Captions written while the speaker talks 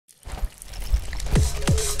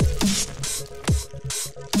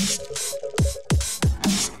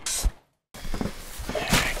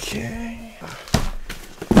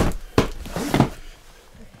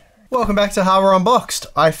welcome back to Harbour Unboxed.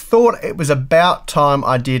 I thought it was about time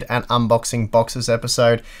I did an unboxing boxes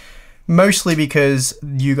episode, mostly because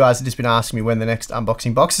you guys have just been asking me when the next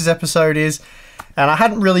unboxing boxes episode is, and I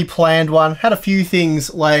hadn't really planned one. Had a few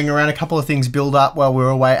things laying around, a couple of things build up while we were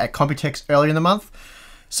away at Computex earlier in the month.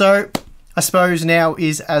 So I suppose now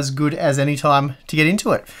is as good as any time to get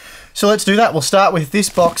into it. So let's do that. We'll start with this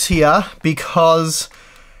box here because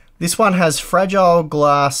this one has fragile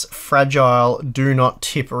glass, fragile, do not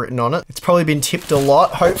tip written on it. It's probably been tipped a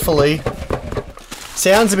lot, hopefully.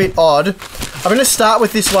 Sounds a bit odd. I'm going to start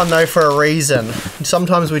with this one though for a reason.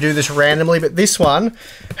 Sometimes we do this randomly, but this one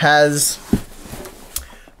has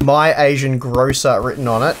My Asian Grocer written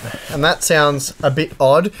on it, and that sounds a bit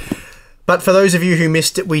odd. But for those of you who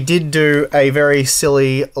missed it, we did do a very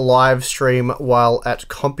silly live stream while at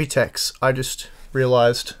Computex. I just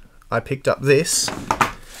realized I picked up this.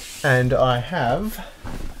 And I have,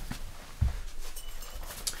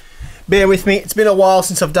 bear with me, it's been a while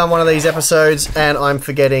since I've done one of these episodes and I'm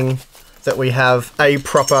forgetting that we have a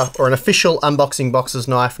proper or an official unboxing boxes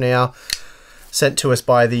knife now sent to us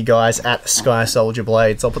by the guys at Sky Soldier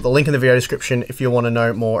Blades. I'll put the link in the video description if you want to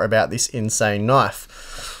know more about this insane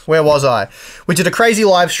knife. Where was I? We did a crazy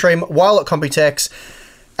live stream while at Computex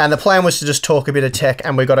and the plan was to just talk a bit of tech,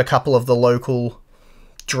 and we got a couple of the local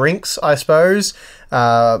drinks, I suppose,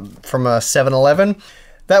 from a 7-Eleven.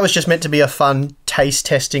 That was just meant to be a fun taste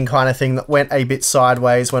testing kind of thing that went a bit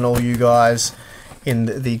sideways when all you guys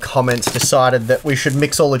in the comments decided that we should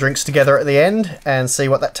mix all the drinks together at the end and see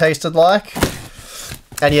what that tasted like.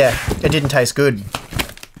 And yeah, it didn't taste good.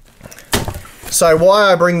 So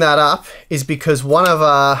why I bring that up is because one of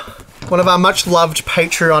our much loved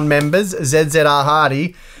Patreon members, ZZR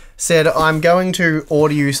Hardy, said, I'm going to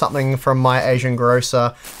order you something from My Asian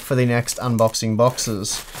Grocer for the next unboxing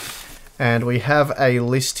boxes. And we have a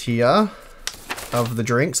list here of the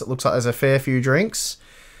drinks. It looks like there's a fair few drinks.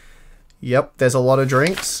 Yep, there's a lot of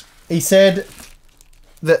drinks. He said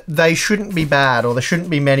that they shouldn't be bad, or there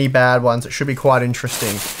shouldn't be many bad ones. It should be quite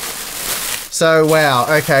interesting. So, wow,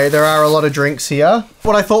 okay, there are a lot of drinks here.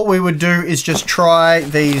 What I thought we would do is just try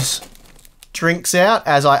these drinks out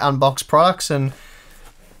as I unbox products, and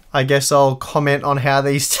I guess I'll comment on how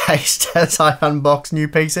these taste as I unbox new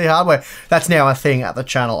PC hardware. That's now a thing at the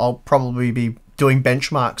channel. I'll probably be doing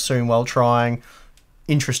benchmarks soon while trying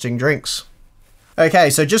interesting drinks. Okay,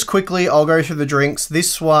 so just quickly, I'll go through the drinks.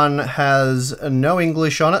 This one has no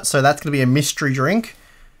English on it, so that's going to be a mystery drink.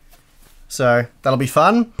 So that'll be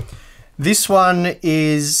fun. This one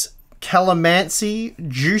is calamansi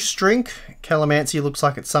juice drink. Calamansi looks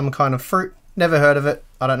like it's some kind of fruit. Never heard of it.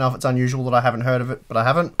 I don't know if it's unusual that I haven't heard of it, but I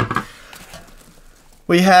haven't.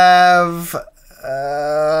 We have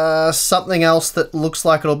something else that looks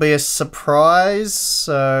like it'll be a surprise,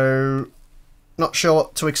 so not sure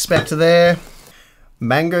what to expect there.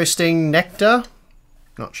 Mangosteen nectar.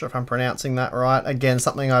 Not sure if I'm pronouncing that right. Again,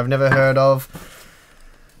 something I've never heard of.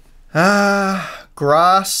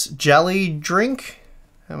 Grass jelly drink.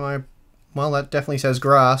 Well, that definitely says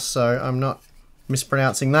grass, so I'm not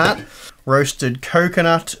mispronouncing that. Roasted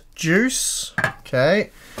coconut juice.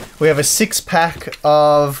 Okay. We have a 6-pack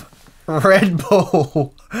of Red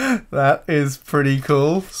Bull. That is pretty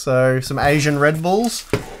cool. So some Asian Red Bulls.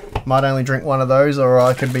 Might only drink one of those, or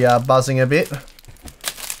I could be buzzing a bit.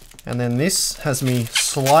 And then this has me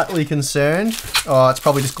slightly concerned. Oh, it's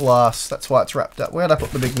probably just glass. That's why it's wrapped up. Where'd I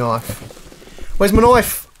put the big knife? Where's my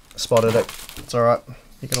knife? Spotted it. It's alright.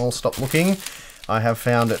 You can all stop looking. I have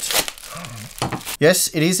found it.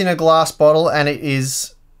 Yes, it is in a glass bottle, and it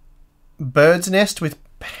is bird's nest with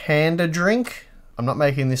panda drink. I'm not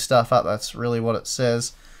making this stuff up, that's really what it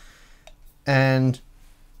says. And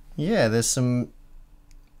yeah, there's some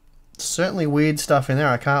certainly weird stuff in there.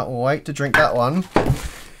 I can't wait to drink that one.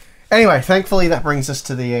 Anyway, thankfully that brings us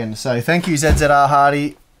to the end. So thank you, ZZR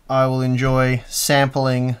Hardy. I will enjoy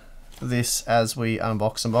sampling this as we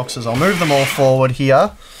unbox some boxes. I'll move them all forward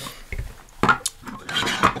here.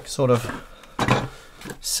 Sort of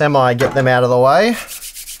semi get them out of the way.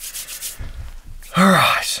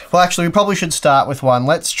 Alright, well actually we probably should start with one.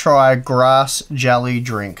 Let's try grass jelly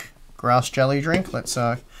drink. Grass jelly drink, let's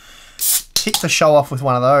kick the show off with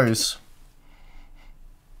one of those.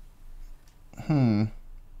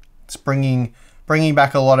 It's bringing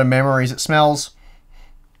back a lot of memories. It smells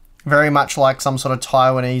very much like some sort of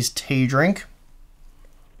Taiwanese tea drink.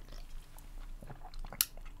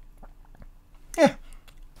 Yeah,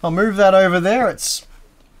 I'll move that over there. It's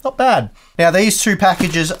not bad. Now these two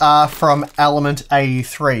packages are from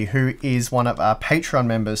Element83, who is one of our Patreon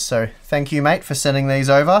members. So thank you, mate, for sending these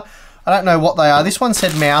over. I don't know what they are. This one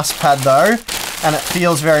said mouse pad though, and it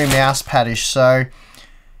feels very mouse padish. So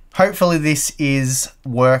Hopefully this is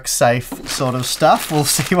work safe sort of stuff. We'll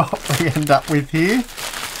see what we end up with here.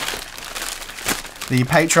 The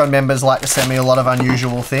Patreon members like to send me a lot of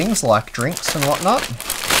unusual things like drinks and whatnot.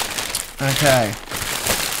 Okay.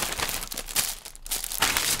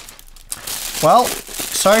 Well,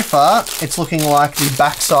 so far it's looking like the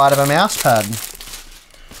backside of a mouse pad.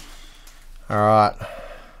 Alright.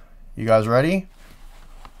 You guys ready?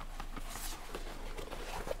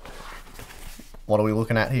 What are we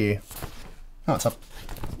looking at here? Oh, it's up.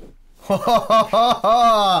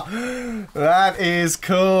 That is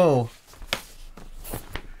cool.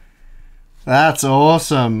 That's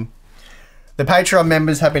awesome. The Patreon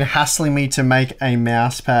members have been hassling me to make a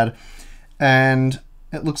mouse pad, and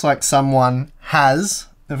it looks like someone has.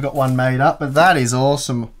 They've got one made up, but that is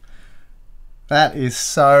awesome. That is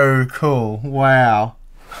so cool. Wow.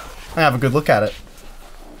 I have a good look at it.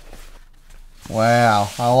 Wow,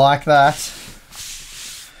 I like that.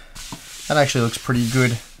 That actually looks pretty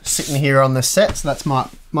good sitting here on the set, so that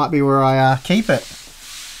might be where I keep it.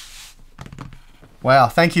 Wow,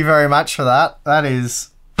 thank you very much for that.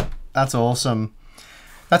 That's awesome.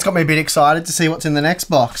 That's got me a bit excited to see what's in the next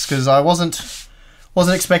box, because I wasn't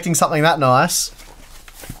expecting something that nice.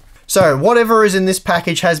 So whatever is in this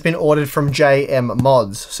package has been ordered from JM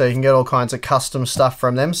Mods, so you can get all kinds of custom stuff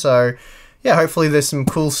from them. So yeah, hopefully there's some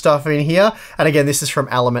cool stuff in here. And again, this is from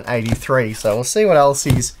Element83, so we'll see what else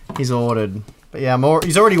he's ordered. But yeah,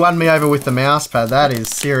 he's already won me over with the mouse pad. That is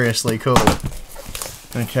seriously cool.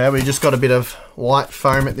 Okay, we just got a bit of white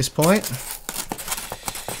foam at this point.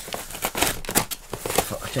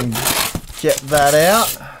 If I can get that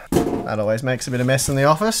out. That always makes a bit of mess in the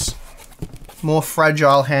office. More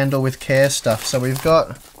fragile handle with care stuff. So we've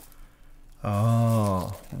got...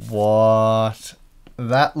 Oh, what?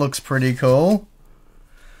 That looks pretty cool.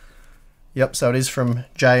 Yep, so it is from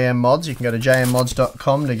JM Mods. You can go to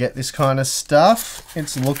jmmods.com to get this kind of stuff.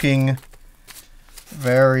 It's looking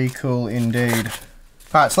very cool indeed.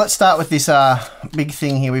 Alright, so let's start with this big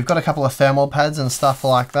thing here. We've got a couple of thermal pads and stuff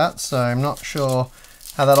like that, so I'm not sure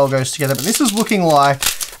how that all goes together. But this is looking like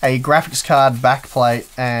a graphics card backplate,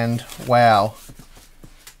 and wow.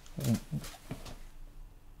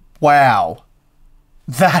 Wow.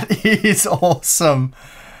 That is awesome.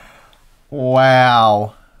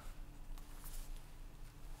 Wow.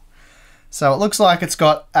 So it looks like it's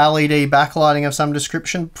got LED backlighting of some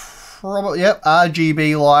description. Probably, yep,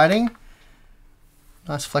 RGB lighting.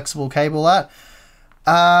 Nice flexible cable, that.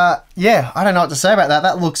 Yeah, I don't know what to say about that.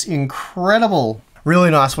 That looks incredible. Really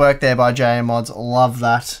nice work there by JM Mods. Love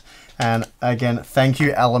that. And again, thank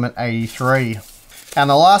you, Element83. And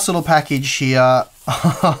the last little package here.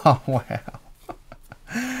 Oh, wow.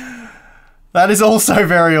 That is also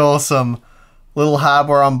very awesome. Little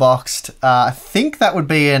hardware unboxed. I think that would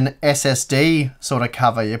be an SSD sort of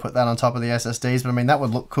cover. You put that on top of the SSDs, but I mean, that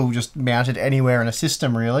would look cool just mounted anywhere in a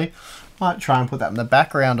system, really. Might try and put that in the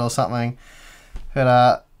background or something.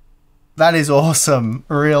 But that is awesome.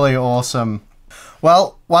 Really awesome.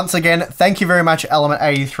 Well, once again, thank you very much,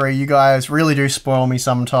 Element83. You guys really do spoil me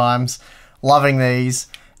sometimes. Loving these.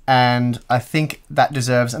 And I think that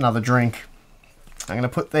deserves another drink. I'm going to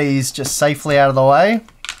put these just safely out of the way.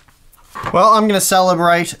 Well, I'm going to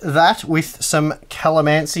celebrate that with some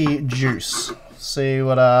calamansi juice. See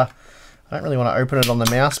what, I don't really want to open it on the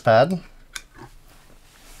mouse pad.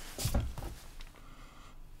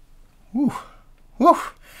 Woo, woo.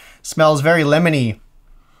 Smells very lemony,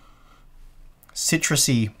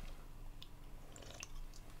 citrusy.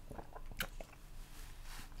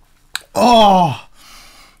 Oh,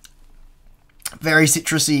 very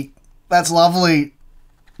citrusy. That's lovely.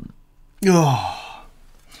 Oh.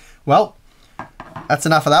 Well, that's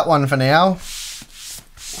enough of that one for now.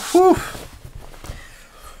 Whew.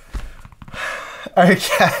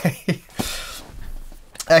 Okay.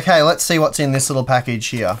 Okay, let's see what's in this little package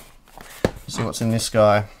here. See what's in this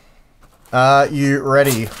guy. Are you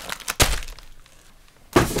ready?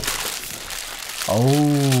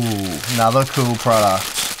 Oh, another cool product.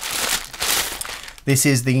 This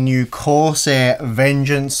is the new Corsair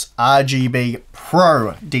Vengeance RGB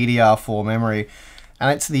Pro DDR4 memory. And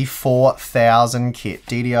it's the 4000 kit.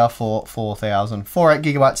 DDR4 4000.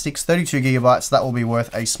 48GB sticks, 32GB. So that will be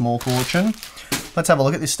worth a small fortune. Let's have a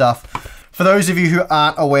look at this stuff. For those of you who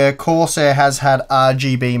aren't aware, Corsair has had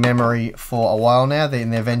RGB memory for a while now. They're in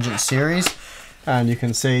their Vengeance series. And you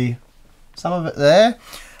can see some of it there.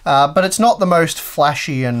 But it's not the most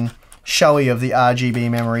flashy and showy of the RGB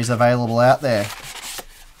memories available out there.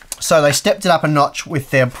 So they stepped it up a notch with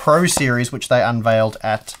their Pro series, which they unveiled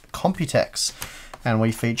at Computex. And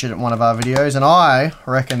we featured it in one of our videos. And I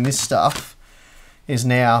reckon this stuff is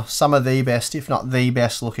now some of the best, if not the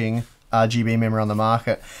best looking RGB memory on the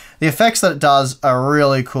market. The effects that it does are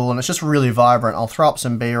really cool, and it's just really vibrant. I'll throw up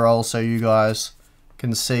some B-roll so you guys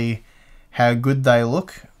can see how good they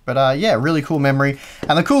look. But yeah, really cool memory.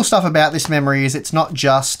 And the cool stuff about this memory is it's not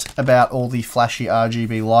just about all the flashy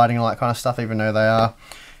RGB lighting and all that kind of stuff, even though they are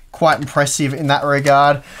quite impressive in that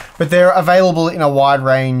regard. But they're available in a wide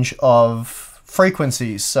range of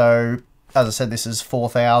frequencies. So, as I said, this is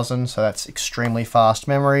 4000, so that's extremely fast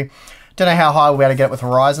memory. Don't know how high we'll be able to get it with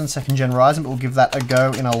Ryzen, 2nd gen Ryzen, but we'll give that a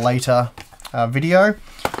go in a later video.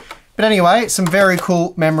 But anyway, some very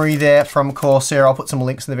cool memory there from Corsair. I'll put some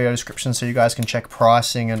links in the video description so you guys can check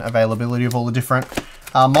pricing and availability of all the different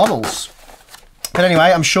models. But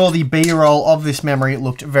anyway, I'm sure the B-roll of this memory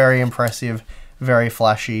looked very impressive, very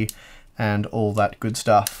flashy, and all that good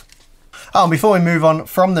stuff. Before we move on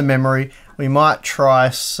from the memory, we might try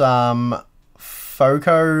some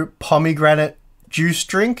Foco pomegranate juice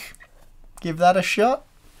drink. Give that a shot.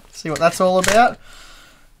 See what that's all about.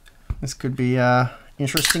 This could be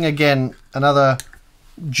interesting. Again, another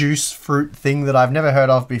juice fruit thing that I've never heard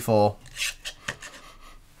of before.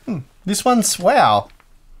 This one's, wow.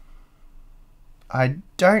 I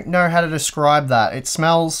don't know how to describe that. It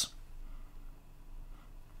smells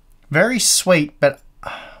very sweet, but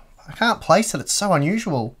I can't place it. It's so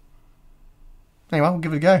unusual. Anyway, we'll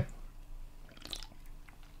give it a go.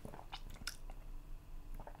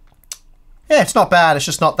 Yeah, it's not bad. It's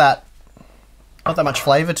just not that much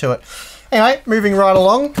flavour to it. Anyway, moving right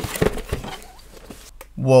along.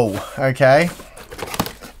 Whoa, okay.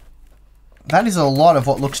 That is a lot of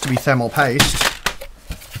what looks to be thermal paste.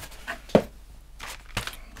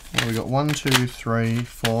 We got 1, 2, 3,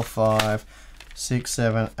 4, 5, 6,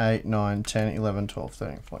 7, 8, 9, 10, 11, 12,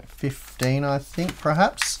 13, 14, 15, I think,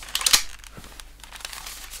 perhaps.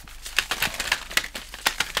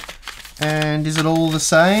 And is it all the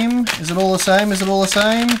same? Is it all the same? Is it all the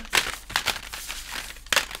same?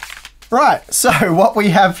 Right, so what we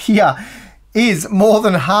have here is more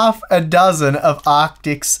than half a dozen of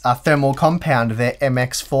Arctic's thermal compound, their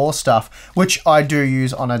MX4 stuff, which I do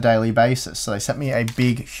use on a daily basis. So they sent me a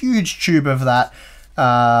big, huge tube of that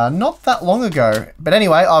not that long ago. But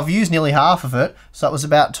anyway, I've used nearly half of it, so it was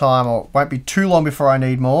about time, or it won't be too long before I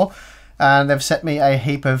need more. And they've sent me a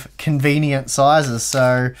heap of convenient sizes.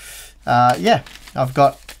 So yeah, I've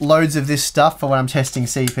got loads of this stuff for when I'm testing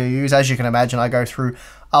CPUs. As you can imagine, I go through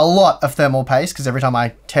a lot of thermal paste because every time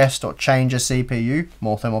I test or change a CPU,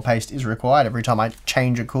 more thermal paste is required. Every time I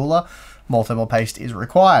change a cooler, more thermal paste is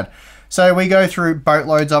required. So we go through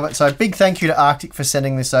boatloads of it. So big thank you to Arctic for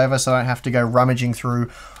sending this over so I don't have to go rummaging through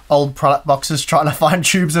old product boxes trying to find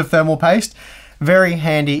tubes of thermal paste. Very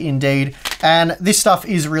handy indeed. And this stuff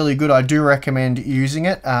is really good. I do recommend using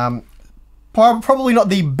it. Probably not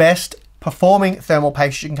the best performing thermal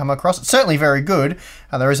paste you can come across. It's certainly very good.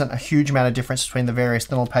 There isn't a huge amount of difference between the various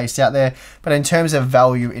thermal pastes out there, but in terms of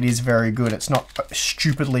value, it is very good. It's not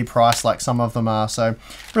stupidly priced like some of them are. So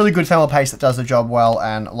really good thermal paste that does the job well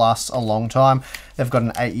and lasts a long time. They've got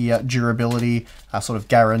an 8-year durability sort of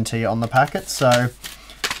guarantee on the packet. So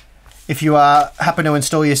if you happen to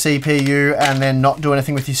install your CPU and then not do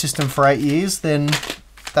anything with your system for 8 years, then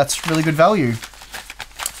that's really good value.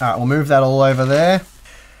 All right, we'll move that all over there.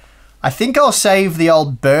 I think I'll save the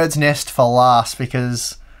old bird's nest for last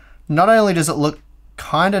because not only does it look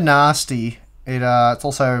kind of nasty, it's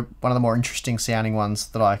also one of the more interesting sounding ones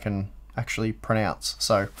that I can actually pronounce.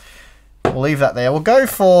 So we'll leave that there. We'll go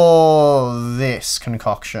for this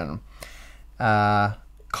concoction. Kind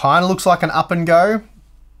of looks like an up and go.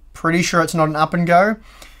 Pretty sure it's not an up and go.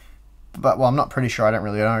 But, well, I'm not pretty sure. I don't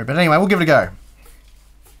really know. But anyway, we'll give it a go.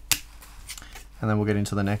 And then we'll get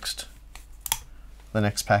into the next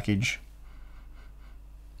package.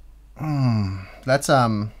 That's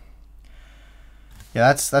yeah,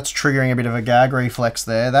 that's triggering a bit of a gag reflex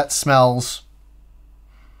there. That smells,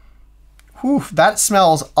 whew, that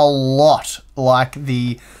smells a lot like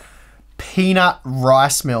the peanut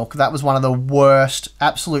rice milk. That was one of the worst,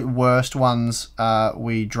 absolute worst ones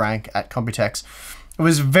we drank at Computex.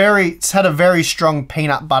 It's had a very strong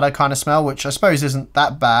peanut butter kind of smell, which I suppose isn't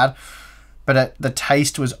that bad. But the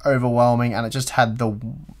taste was overwhelming, and it just had the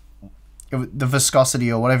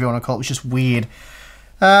viscosity, or whatever you want to call it, was just weird.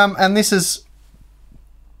 And this is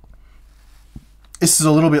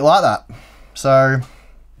a little bit like that. So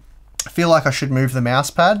I feel like I should move the mouse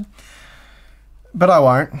pad, but I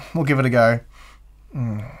won't. We'll give it a go.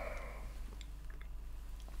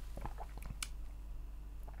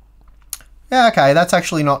 Yeah, okay, that's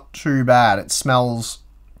actually not too bad. It smells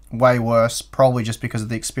way worse, probably just because of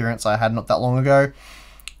the experience I had not that long ago.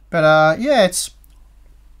 But yeah, it's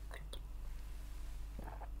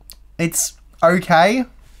It's okay.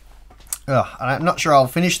 Ugh, I'm not sure I'll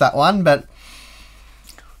finish that one, but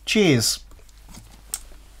cheers.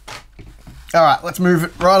 All right, let's move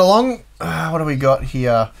it right along. What do we got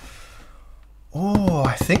here? Oh,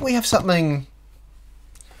 I think we have something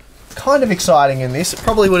kind of exciting in this. It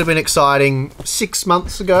probably would have been exciting 6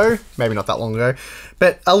 months ago, maybe not that long ago,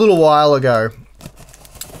 but a little while ago,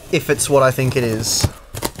 if it's what I think it is.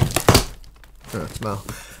 Oh, well,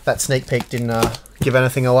 that sneak peek didn't give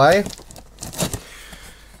anything away.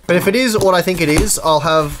 But if it is what I think it is, I'll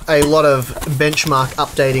have a lot of benchmark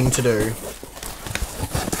updating to do.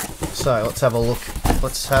 So let's have a look.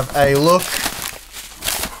 Let's have a look.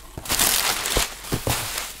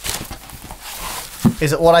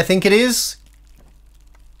 Is it what I think it is?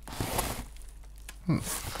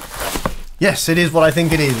 Yes, it is what I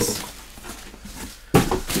think it is.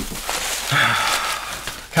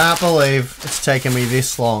 Can't believe it's taken me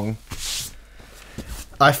this long.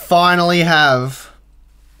 I finally have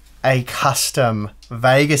a custom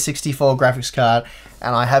Vega64 graphics card,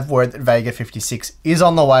 and I have word that Vega56 is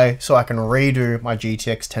on the way, so I can redo my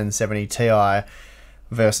GTX 1070 Ti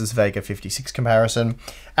versus Vega56 comparison,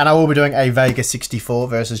 and I will be doing a Vega64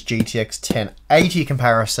 versus GTX 1080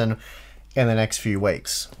 comparison in the next few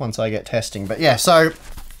weeks once I get testing. But yeah, so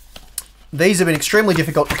these have been extremely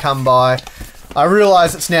difficult to come by. I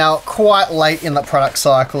realise it's now quite late in the product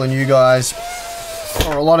cycle, and you guys,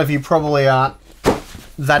 or a lot of you, probably aren't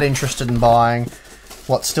that interested in buying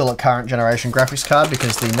what's still a current generation graphics card,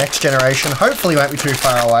 because the next generation hopefully won't be too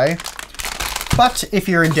far away. But if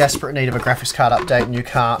you're in desperate need of a graphics card update and you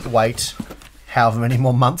can't wait however many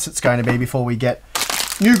more months it's going to be before we get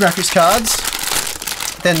new graphics cards,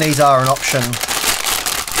 then these are an option.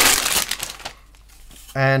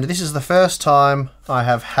 And this is the first time I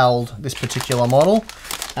have held this particular model,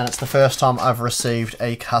 and it's the first time I've received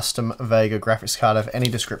a custom Vega graphics card of any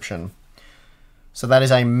description. So that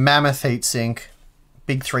is a mammoth heatsink,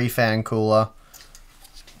 big 3 fan cooler,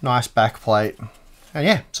 nice backplate. And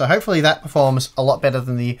yeah, so hopefully that performs a lot better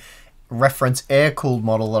than the reference air-cooled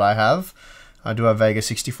model that I have. I do have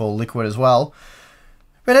Vega64 liquid as well.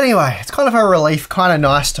 But anyway, it's kind of a relief, kind of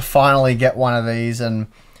nice to finally get one of these and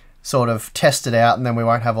sort of test it out, and then we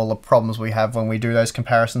won't have all the problems we have when we do those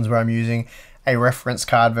comparisons where I'm using a reference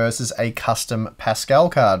card versus a custom Pascal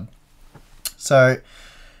card. So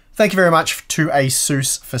thank you very much to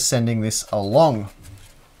Asus for sending this along.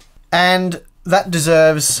 And that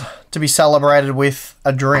deserves to be celebrated with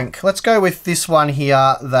a drink. Let's go with this one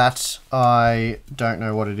here that I don't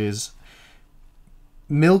know what it is.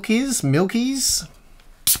 Milkies?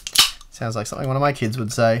 Sounds like something one of my kids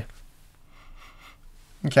would say.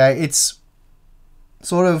 Okay, it's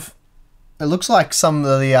sort of, it looks like some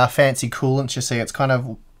of the fancy coolants you see. It's kind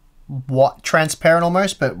of white, transparent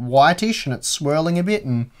almost, but whitish, and it's swirling a bit,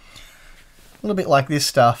 and a little bit like this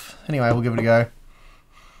stuff. Anyway, we'll give it a go.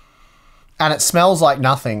 And it smells like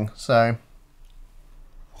nothing, so.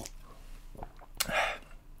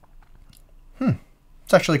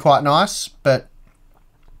 It's actually quite nice, but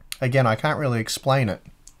again, I can't really explain it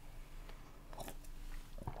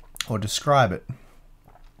or describe it.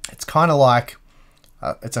 It's kind of like,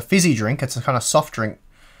 it's a fizzy drink, it's a kind of soft drink.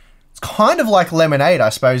 It's kind of like lemonade, I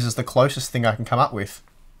suppose, is the closest thing I can come up with.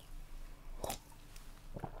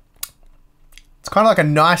 It's kind of like a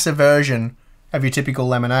nicer version of your typical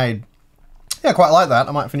lemonade. Yeah, I quite like that.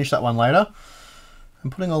 I might finish that one later. I'm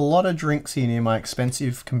putting a lot of drinks in near my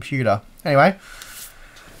expensive computer. Anyway,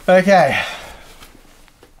 okay.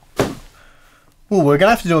 Well, we're going to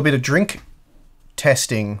have to do a bit of drink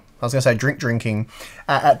testing. I was going to say drinking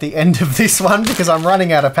at the end of this one, because I'm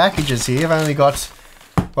running out of packages here. I've only got,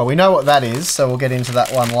 well, we know what that is, so we'll get into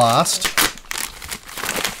that one last.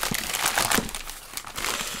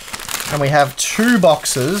 And we have 2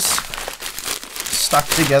 boxes stuck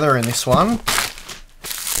together in this one.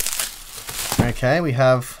 Okay, we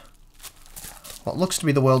have what looks to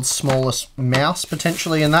be the world's smallest mouse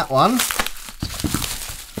potentially in that one.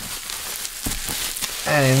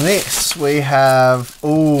 And in this we have,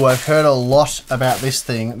 oh, I've heard a lot about this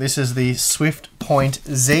thing. This is the Swift Point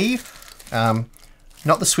Z.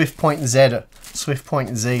 Not the Swift Point Z. Swift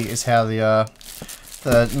Point Z is how the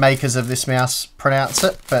makers of this mouse pronounce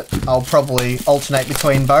it, but I'll probably alternate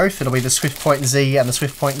between both. It'll be the Swift Point Z and the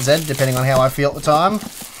Swift Point Z, depending on how I feel at the time.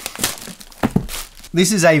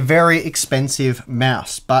 This is a very expensive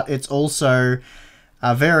mouse, but it's also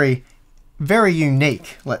very, very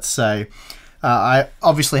unique, let's say. I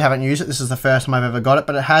obviously haven't used it. This is the first time I've ever got it,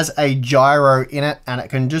 but it has a gyro in it, and it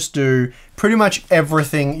can just do pretty much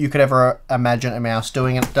everything you could ever imagine a mouse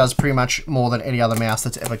doing, and it does pretty much more than any other mouse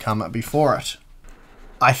that's ever come before it.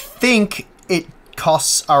 I think it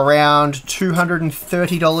costs around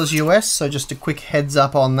 $230 US, so just a quick heads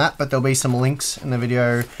up on that, but there'll be some links in the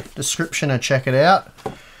video description to check it out.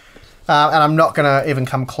 And I'm not going to even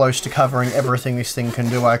come close to covering everything this thing can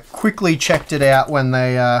do. I quickly checked it out when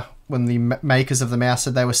they when the makers of the mouse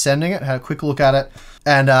said they were sending it, had a quick look at it,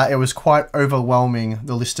 and it was quite overwhelming,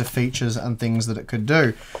 the list of features and things that it could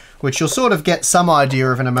do, which you'll sort of get some idea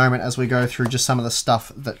of in a moment as we go through just some of the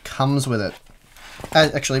stuff that comes with it.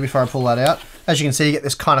 Actually, before I pull that out, as you can see, you get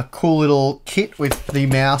this kind of cool little kit with the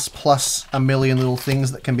mouse plus a million little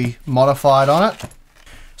things that can be modified on it.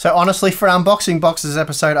 So honestly, for an unboxing boxes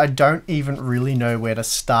episode, I don't even really know where to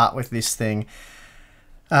start with this thing.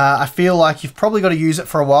 I feel like you've probably got to use it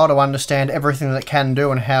for a while to understand everything that it can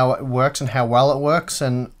do and how it works and how well it works,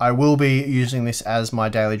 and I will be using this as my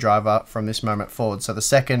daily driver from this moment forward. So the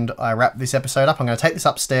second I wrap this episode up, I'm going to take this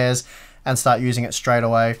upstairs and start using it straight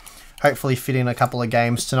away. Hopefully fit in a couple of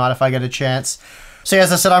games tonight if I get a chance. So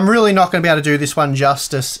as I said, I'm really not going to be able to do this one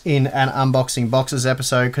justice in an unboxing boxes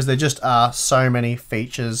episode because there just are so many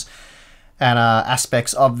features and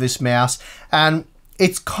aspects of this mouse. And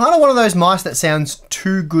it's kind of one of those mice that sounds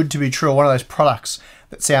too good to be true, or one of those products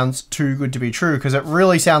that sounds too good to be true, because it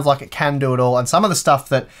really sounds like it can do it all. And some of the stuff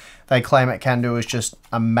that they claim it can do is just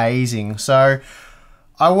amazing. So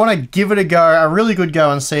I want to give it a go, a really good go,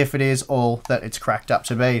 and see if it is all that it's cracked up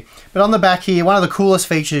to be. But on the back here, one of the coolest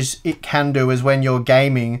features it can do is when you're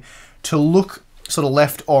gaming, to look sort of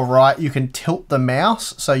left or right, you can tilt the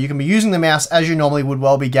mouse. So you can be using the mouse as you normally would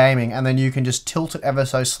while be gaming, and then you can just tilt it ever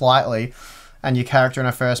so slightly, and your character in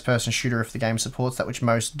a first-person shooter, if the game supports that, which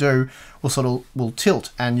most do, will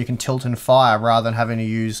tilt, and you can tilt and fire rather than having to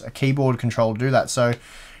use a keyboard control to do that. So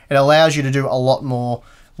it allows you to do a lot more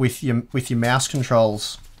with your mouse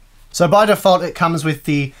controls. So by default, it comes with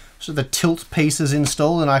the sort of the tilt pieces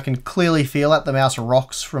installed, and I can clearly feel that the mouse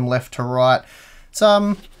rocks from left to right.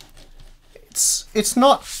 It's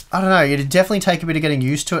not, I don't know, it'd definitely take a bit of getting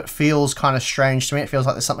used to. It feels kind of strange to me. It feels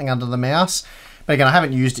like there's something under the mouse. But again, I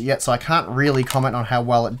haven't used it yet, so I can't really comment on how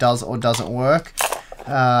well it does or doesn't work.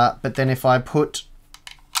 But then if I put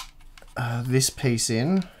this piece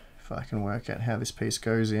in, if I can work out how this piece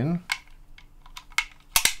goes in.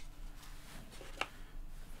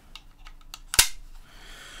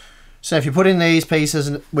 So if you put in these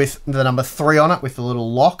pieces with the number 3 on it, with the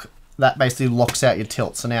little lock, that basically locks out your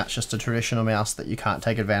tilt. So now it's just a traditional mouse that you can't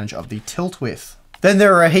take advantage of the tilt with. Then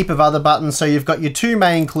there are a heap of other buttons. So you've got your 2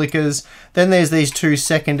 main clickers, then there's these 2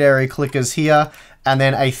 secondary clickers here, and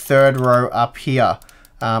then a 3rd row up here.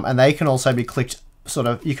 And they can also be clicked sort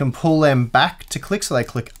of, you can pull them back to click, so they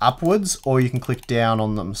click upwards, or you can click down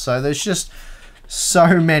on them. So there's just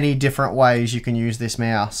so many different ways you can use this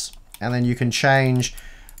mouse. And then you can change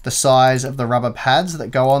the size of the rubber pads that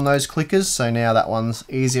go on those clickers. So now that one's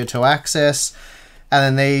easier to access.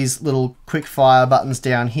 And then these little quick fire buttons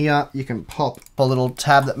down here, you can pop a little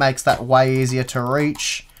tab that makes that way easier to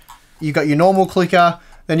reach. You've got your normal clicker,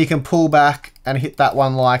 then you can pull back and hit that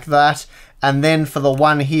one like that. And then for the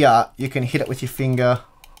one here, you can hit it with your finger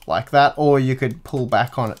like that, or you could pull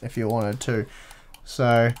back on it if you wanted to.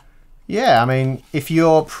 So yeah, I mean, if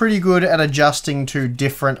you're pretty good at adjusting to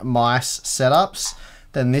different mice setups,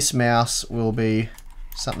 then this mouse will be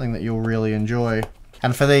something that you'll really enjoy.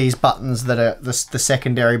 And for these buttons that are the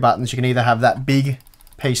secondary buttons, you can either have that big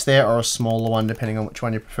piece there or a smaller one, depending on which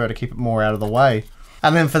one you prefer, to keep it more out of the way.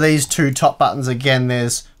 And then for these 2 top buttons, again,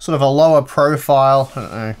 there's sort of a lower profile. I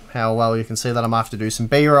don't know how well you can see that. I'm going to have to do some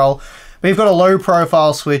B-roll. But you've got a low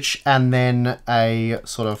profile switch and then a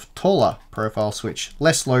sort of taller profile switch,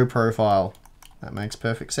 less low profile. That makes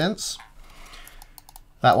perfect sense.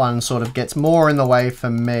 That one sort of gets more in the way for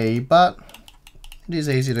me, but it is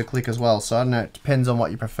easy to click as well, so I don't know, it depends on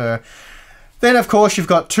what you prefer. Then of course you've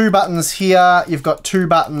got 2 buttons here, you've got 2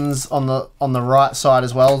 buttons on the right side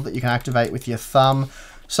as well that you can activate with your thumb.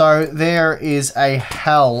 So there is a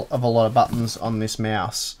hell of a lot of buttons on this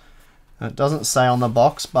mouse. And it doesn't say on the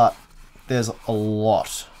box, but there's a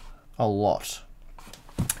lot.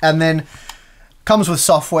 And then comes with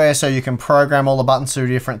software, so you can program all the buttons to do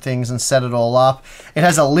different things and set it all up. It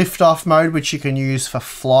has a lift-off mode, which you can use for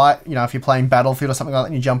flight. You know, if you're playing Battlefield or something like that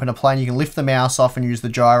and you jump in a plane, you can lift the mouse off and use the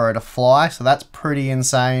gyro to fly. So that's pretty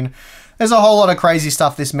insane. There's a whole lot of crazy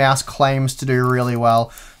stuff this mouse claims to do really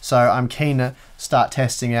well. So I'm keen to start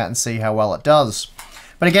testing it out and see how well it does.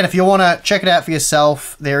 But again, if you want to check it out for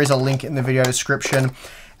yourself, there is a link in the video description.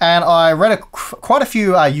 And I read quite a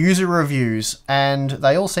few user reviews, and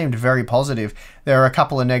they all seemed very positive. There are a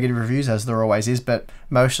couple of negative reviews, as there always is, but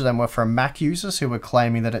most of them were from Mac users who were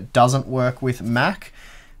claiming that it doesn't work with Mac.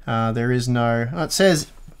 There is no, it says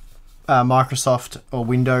Microsoft or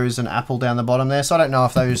Windows and Apple down the bottom there. So I don't know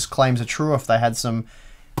if those claims are true, if they had some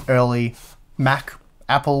early Mac,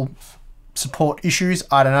 Apple support issues.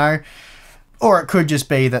 I don't know. Or it could just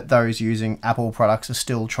be that those using Apple products are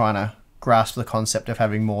still trying to grasp the concept of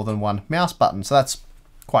having more than one mouse button. So that's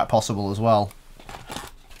quite possible as well.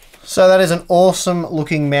 So that is an awesome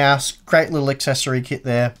looking mouse. Great little accessory kit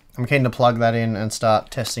there. I'm keen to plug that in and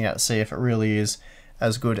start testing it to see if it really is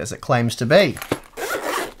as good as it claims to be.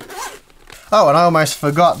 Oh, and I almost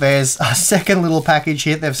forgot, there's a second little package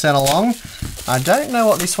here they've sent along. I don't know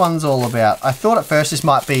what this one's all about. I thought at first this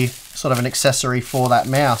might be sort of an accessory for that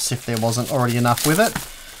mouse if there wasn't already enough with it.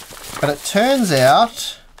 But it turns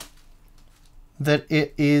out that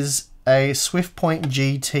it is a SwiftPoint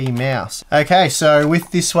GT mouse. Okay, so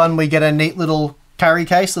with this one we get a neat little carry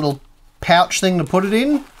case, little pouch thing to put it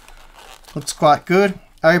in. Looks quite good.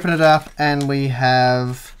 Open it up and we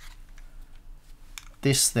have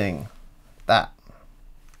this thing. That.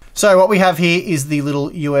 So what we have here is the little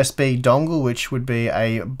USB dongle, which would be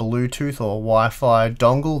a Bluetooth or Wi-Fi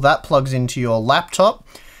dongle. That plugs into your laptop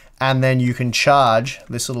and then you can charge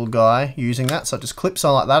this little guy using that. So it just clips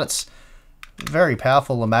on like that. It's very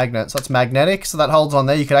powerful, a magnet. So it's magnetic, so that holds on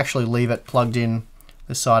there. You could actually leave it plugged in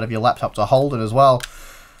the side of your laptop to hold it as well.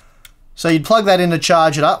 So you'd plug that in to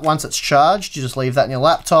charge it up. Once it's charged, you just leave that in your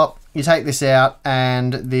laptop. You take this out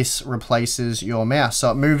and this replaces your mouse.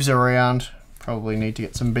 So it moves around. Probably need to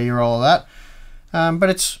get some B-roll of that.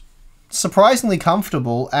 But it's surprisingly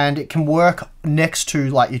comfortable and it can work next to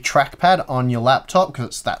like your trackpad on your laptop because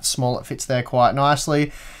it's that small, it fits there quite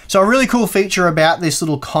nicely. So a really cool feature about this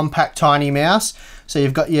little compact tiny mouse. So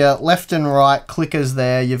you've got your left and right clickers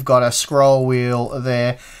there, you've got a scroll wheel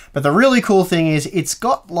there. But the really cool thing is it's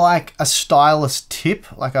got like a stylus tip,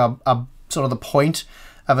 like a sort of the point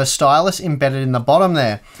of a stylus embedded in the bottom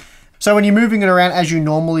there. So when you're moving it around as you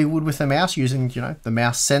normally would with a mouse, using, you know, the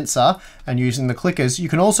mouse sensor and using the clickers, you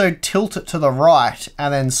can also tilt it to the right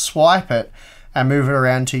and then swipe it and move it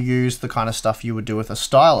around to use the kind of stuff you would do with a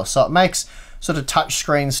stylus. So it makes sort of touch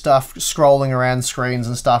screen stuff, scrolling around screens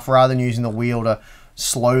and stuff, rather than using the wheel to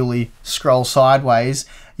slowly scroll sideways.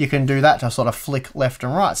 You can do that to sort of flick left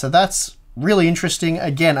and right. So that's really interesting.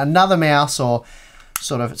 Again, another mouse, or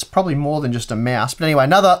sort of, it's probably more than just a mouse. But anyway,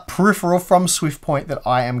 another peripheral from SwiftPoint that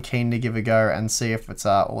I am keen to give a go and see if it's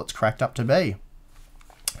all it's cracked up to be.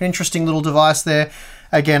 An interesting little device there.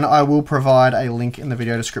 Again, I will provide a link in the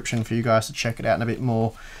video description for you guys to check it out and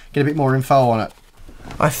get a bit more info on it.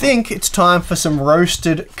 I think it's time for some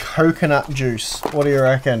roasted coconut juice. What do you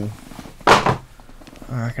reckon? I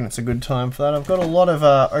reckon it's a good time for that. I've got a lot of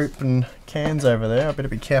open cans over there. I better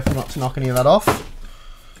be careful not to knock any of that off.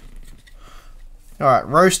 All right,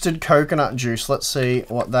 roasted coconut juice. Let's see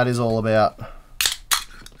what that is all about.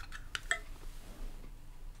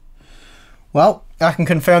 Well, I can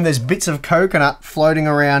confirm there's bits of coconut floating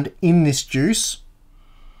around in this juice.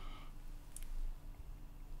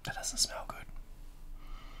 That doesn't smell good.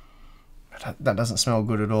 That doesn't smell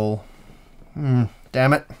good at all.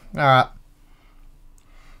 Damn it. All right.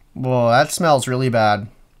 Whoa, that smells really bad.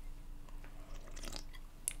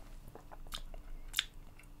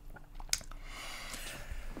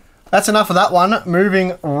 That's enough of that one.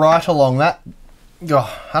 Moving right along. That,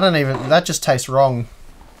 oh, I don't even, that just tastes wrong.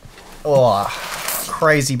 Oh,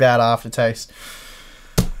 crazy bad aftertaste.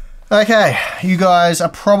 Okay, you guys are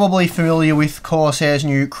probably familiar with Corsair's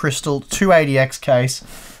new Crystal 280X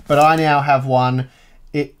case, but I now have one.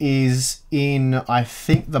 It is in, I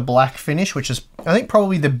think, the black finish, which is, I think,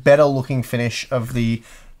 probably the better looking finish of the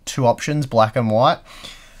two options, black and white.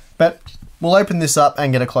 But we'll open this up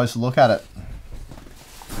and get a closer look at it.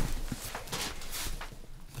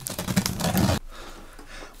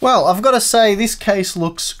 Well, I've got to say, this case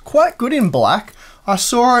looks quite good in black. I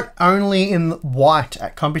saw it only in white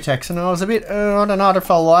at Computex, and I was a bit, I don't know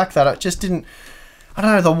if I like that. It just didn't, I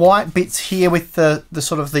don't know, the white bits here with the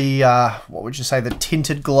sort of the, what would you say, the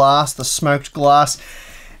tinted glass, the smoked glass.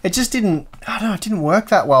 It just didn't, I don't know, it didn't work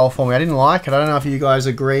that well for me. I didn't like it. I don't know if you guys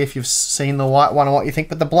agree, if you've seen the white one and what you think,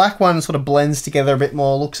 but the black one sort of blends together a bit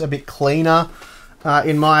more, looks a bit cleaner,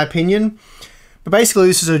 in my opinion. But basically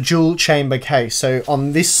this is a dual chamber case. So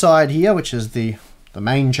on this side here, which is the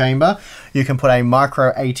main chamber, you can put a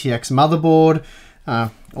micro ATX motherboard,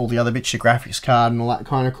 all the other bits, your graphics card and all that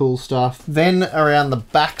kind of cool stuff. Then around the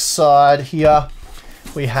back side here,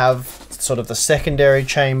 we have sort of the secondary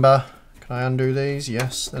chamber. Can I undo these?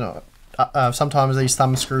 Yes, they're not. Sometimes these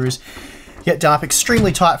thumb screws get done up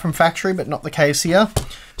extremely tight from factory, but not the case here.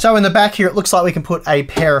 So in the back here, it looks like we can put a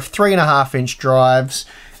pair of 3.5-inch drives,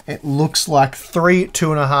 It looks like 3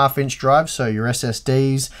 2.5-inch drives, so your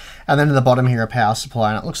SSDs, and then at the bottom here a power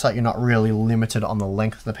supply, and it looks like you're not really limited on the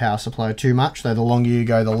length of the power supply too much, though the longer you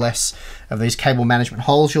go, the less of these cable management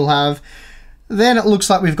holes you'll have. Then it looks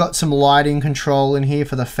like we've got some lighting control in here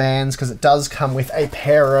for the fans, because it does come with a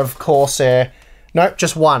pair of Corsair, nope,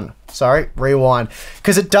 just one, sorry, rewind,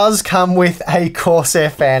 because it does come with a Corsair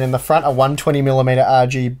fan in the front, a 120mm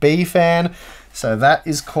RGB fan, so that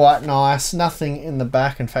is quite nice. Nothing in the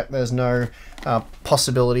back, in fact there's no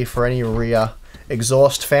possibility for any rear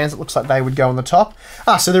exhaust fans. It looks like they would go on the top.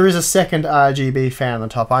 So there is a second RGB fan on the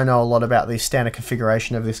top. I know a lot about the standard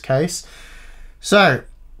configuration of this case. So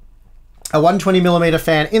a 120mm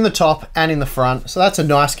fan in the top and in the front, so that's a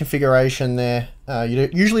nice configuration there. You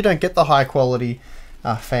usually don't get the high quality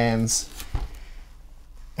fans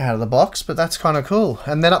out of the box, but that's kind of cool.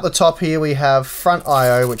 And then up the top here we have front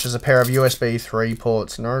I/O, which is a pair of USB 3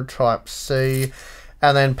 ports, no Type-C,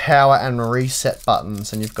 and then power and reset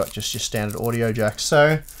buttons, and you've got just your standard audio jack.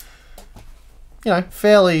 So, you know,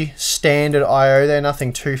 fairly standard I/O there,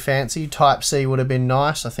 nothing too fancy. Type-C would have been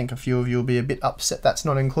nice. I think a few of you will be a bit upset that's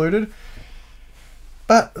not included.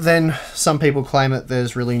 But then some people claim that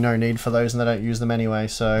there's really no need for those and they don't use them anyway,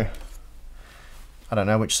 so I don't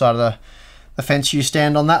know which side of the fence you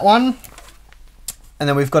stand on that one. And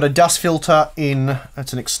then we've got a dust filter in,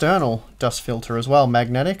 it's an external dust filter as well,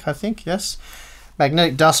 magnetic I think, yes.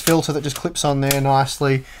 Magnetic dust filter that just clips on there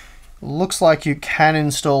nicely. Looks like you can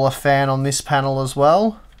install a fan on this panel as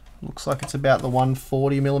well. Looks like it's about the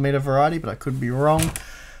 140mm variety, but I could be wrong.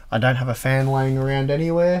 I don't have a fan laying around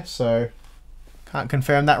anywhere, so can't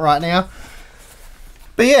confirm that right now.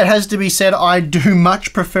 But yeah, it has to be said, I do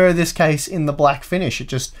much prefer this case in the black finish. It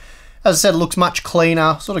just, as I said, looks much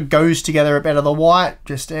cleaner, sort of goes together a bit of the white.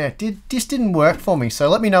 Just didn't work for me. So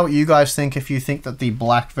let me know what you guys think, if you think that the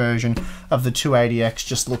black version of the 280X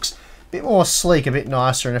just looks a bit more sleek, a bit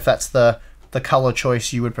nicer, and if that's the color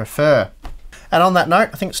choice you would prefer. And on that note,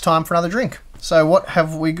 I think it's time for another drink. So what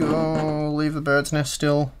have we got? Oh, leave the bird's nest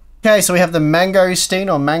still. Okay, so we have the mangosteen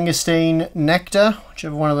or mangosteen nectar,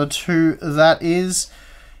 whichever one of the two that is.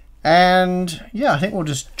 And yeah, I think we'll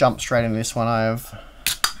just jump straight into this one. I have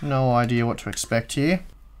no idea what to expect here.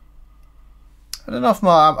 I don't know if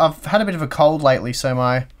I've had a bit of a cold lately, so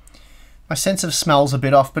my sense of smell's a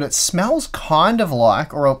bit off, but it smells kind of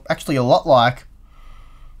like, or actually a lot like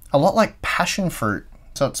passion fruit.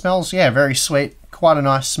 So it smells, yeah, very sweet, quite a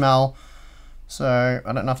nice smell. So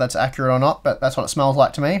I don't know if that's accurate or not, but that's what it smells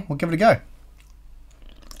like to me. We'll give it a go.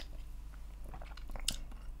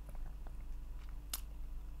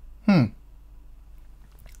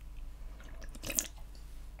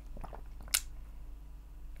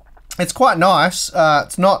 It's quite nice.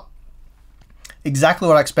 It's not exactly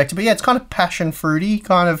what I expected, but yeah, it's kind of passion fruity,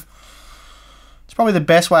 kind of. It's probably the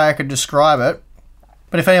best way I could describe it.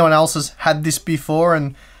 But if anyone else has had this before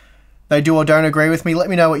and they do or don't agree with me, let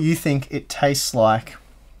me know what you think it tastes like.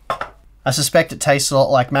 I suspect it tastes a lot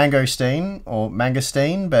like mangosteen or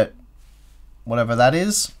mangosteen, but whatever that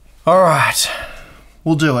is. All right,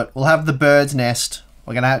 we'll do it. We'll have the bird's nest.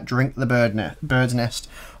 We're gonna drink the bird's nest.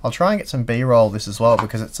 I'll try and get some B-roll of this as well,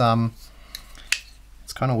 because it's kind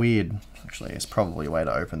of weird. Actually, it's probably a way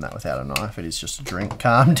to open that without a knife. It is just a drink.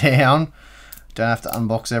 Calm down. Don't have to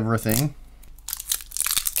unbox everything.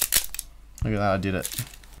 Look at that, I did it.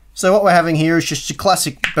 So what we're having here is just your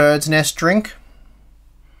classic bird's nest drink.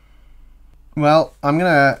 Well, I'm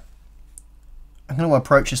gonna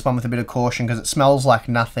approach this one with a bit of caution, because it smells like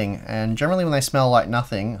nothing, and generally when they smell like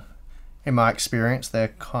nothing, in my experience,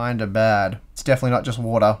 they're kind of bad. It's definitely not just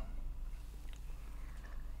water.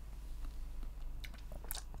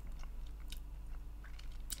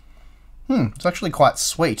 It's actually quite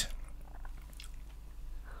sweet.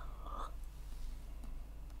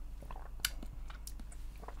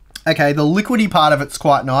 Okay, the liquidy part of it's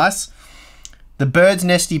quite nice. The bird's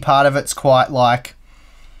nesty part of it's quite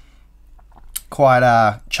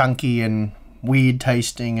chunky and weird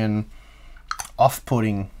tasting and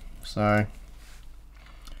off-putting. So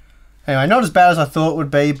anyway, not as bad as I thought it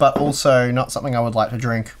would be, but also not something I would like to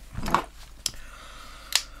drink.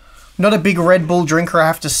 Not a big Red Bull drinker, I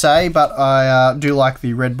have to say, but I do like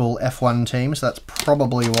the Red Bull F1 team, so that's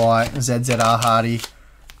probably why ZZR Hardy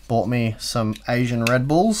bought me some Asian Red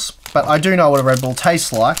Bulls. But I do know what a Red Bull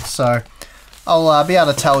tastes like, so I'll be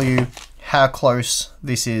able to tell you how close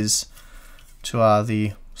this is to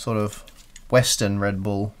the sort of Western Red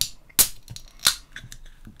Bull.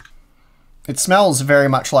 It smells very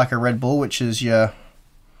much like a Red Bull, which is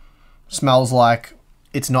smells like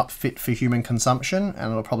it's not fit for human consumption,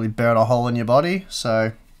 and it'll probably burn a hole in your body.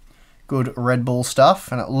 So good Red Bull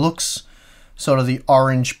stuff, and it looks sort of the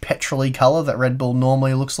orange petrol-y colour that Red Bull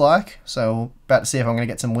normally looks like. So about to see if I'm going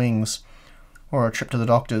to get some wings or a trip to the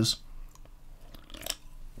doctors.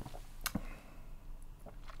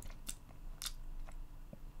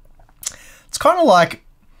 It's kind of like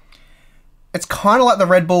the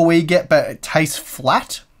Red Bull we get, but it tastes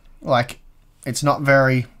flat. Like, it's not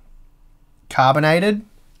very carbonated.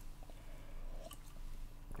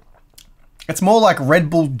 It's more like Red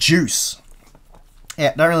Bull juice.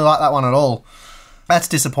 Yeah, don't really like that one at all. That's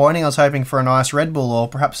disappointing. I was hoping for a nice Red Bull, or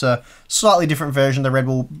perhaps a slightly different version of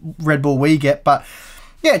the Red Bull we get. But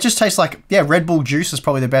yeah, it just tastes like, yeah, Red Bull juice is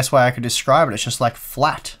probably the best way I could describe it. It's just like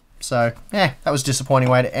flat. So yeah, that was a disappointing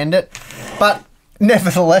way to end it. But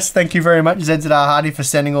nevertheless, thank you very much, ZZR Hardy, for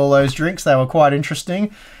sending all those drinks. They were quite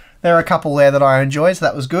interesting. There are a couple there that I enjoyed, so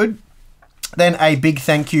that was good. Then a big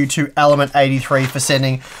thank you to Element83 for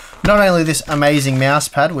sending not only this amazing mouse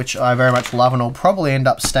pad, which I very much love and will probably end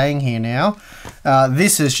up staying here now.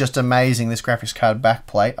 This is just amazing, this graphics card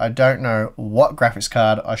backplate. I don't know what graphics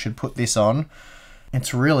card I should put this on.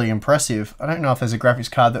 It's really impressive. I don't know if there's a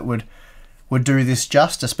graphics card that would do this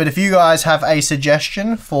justice, but if you guys have a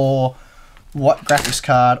suggestion for what graphics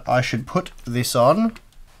card I should put this on,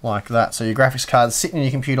 like that. So your graphics card's sitting in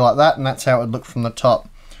your computer like that, and that's how it would look from the top.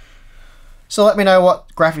 So let me know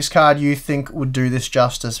what graphics card you think would do this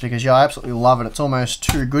justice, because yeah, I absolutely love it. It's almost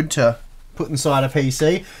too good to put inside a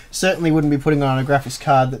PC. Certainly wouldn't be putting it on a graphics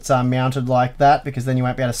card that's mounted like that, because then you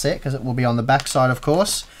won't be able to see it, because it will be on the back side, of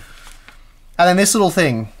course. And then this little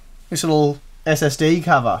thing, this little SSD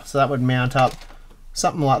cover, so that would mount up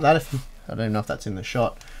something like that. If I don't even know if that's in the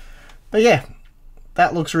shot, but yeah,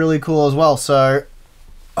 that looks really cool as well. So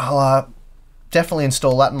I'll definitely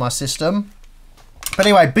install that in my system. But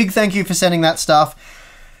anyway, big thank you for sending that stuff.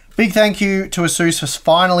 Big thank you to Asus for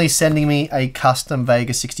finally sending me a custom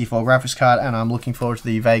Vega64 graphics card, and I'm looking forward to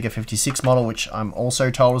the Vega56 model, which I'm also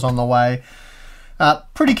told is on the way.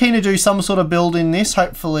 Pretty keen to do some sort of build in this.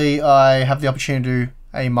 Hopefully I have the opportunity to do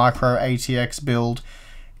a micro ATX build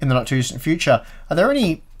in the not too distant future. Are there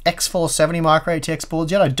any X470 micro ATX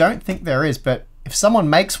boards yet? I don't think there is, but if someone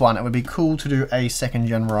makes one, it would be cool to do a 2nd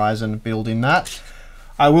gen Ryzen build in that.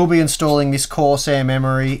 I will be installing this Corsair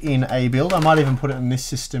memory in a build. I might even put it in this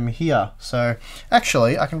system here. So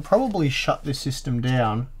actually, I can probably shut this system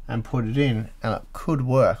down and put it in, and it could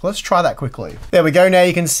work. Let's try that quickly. There we go. Now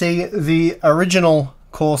you can see the original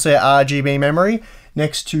Corsair RGB memory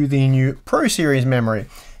next to the new Pro Series memory.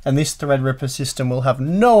 And this Threadripper system will have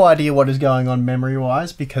no idea what is going on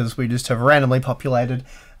memory-wise, because we just have randomly populated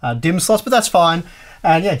DIMM slots, but that's fine.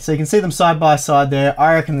 And yeah, so you can see them side by side there.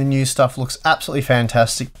 I reckon the new stuff looks absolutely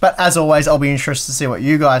fantastic. But as always, I'll be interested to see what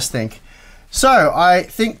you guys think. So I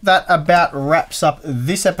think that about wraps up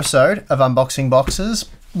this episode of Unboxing Boxes.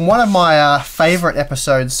 One of my favorite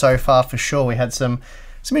episodes so far, for sure. We had some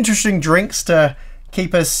interesting drinks to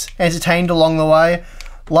keep us entertained along the way.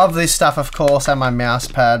 Love this stuff, of course, and my mouse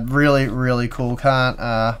pad. Really, really cool.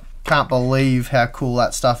 Can't believe how cool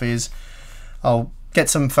that stuff is. I'll get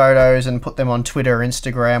some photos and put them on Twitter or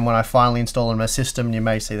Instagram when I finally install them in my system. You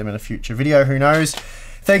may see them in a future video, who knows.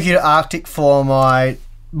 Thank you to Arctic for my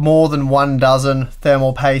more than 1 dozen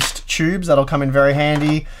thermal paste tubes. That'll come in very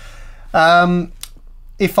handy.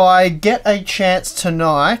 If I get a chance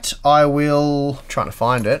tonight, I will, trying to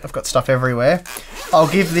find it, I've got stuff everywhere. I'll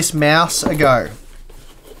give this mouse a go.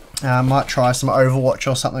 Might try some Overwatch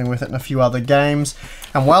or something with it and a few other games.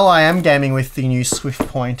 And while I am gaming with the new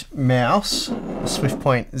SwiftPoint mouse,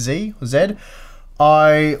 SwiftPoint Z or Z,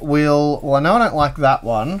 I will, well, I know I don't like that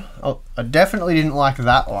one. Oh, I definitely didn't like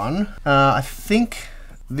that one. I think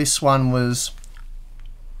this one was,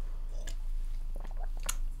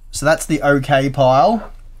 so that's the OK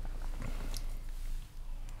pile.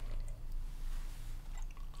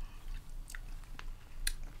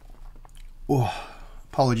 Oh,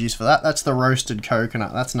 apologies for that. That's the roasted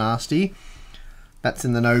coconut. That's nasty. That's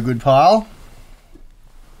in the no good pile.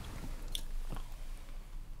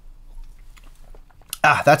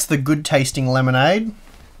 Ah, that's the good tasting lemonade.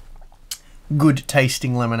 Good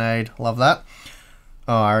tasting lemonade. Love that.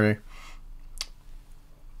 Oh, I already.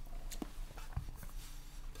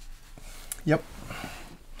 Yep.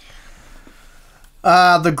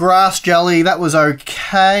 The grass jelly, that was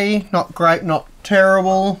okay. Not great, not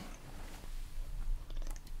terrible.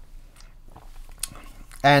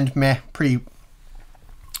 And meh, pretty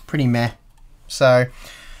meh. So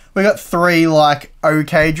we got 3 like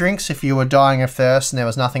okay drinks. If you were dying of thirst and there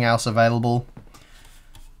was nothing else available,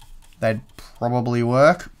 they'd probably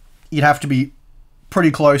work. You'd have to be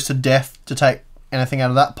pretty close to death to take anything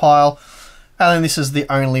out of that pile. And then this is the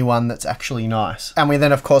only one that's actually nice. And we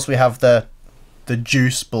then, of course, we have the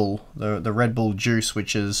Juice Bull, the Red Bull Juice,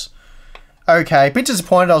 which is okay. A bit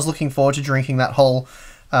disappointed. I was looking forward to drinking that whole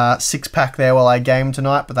 6-pack there while I game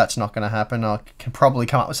tonight, but that's not going to happen. I can probably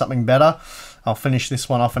come up with something better. I'll finish this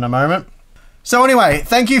one off in a moment. So anyway,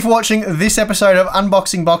 thank you for watching this episode of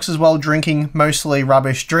Unboxing Boxes while drinking mostly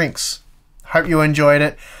rubbish drinks. Hope you enjoyed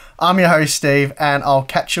it. I'm your host, Steve, and I'll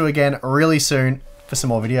catch you again really soon for some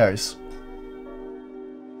more videos.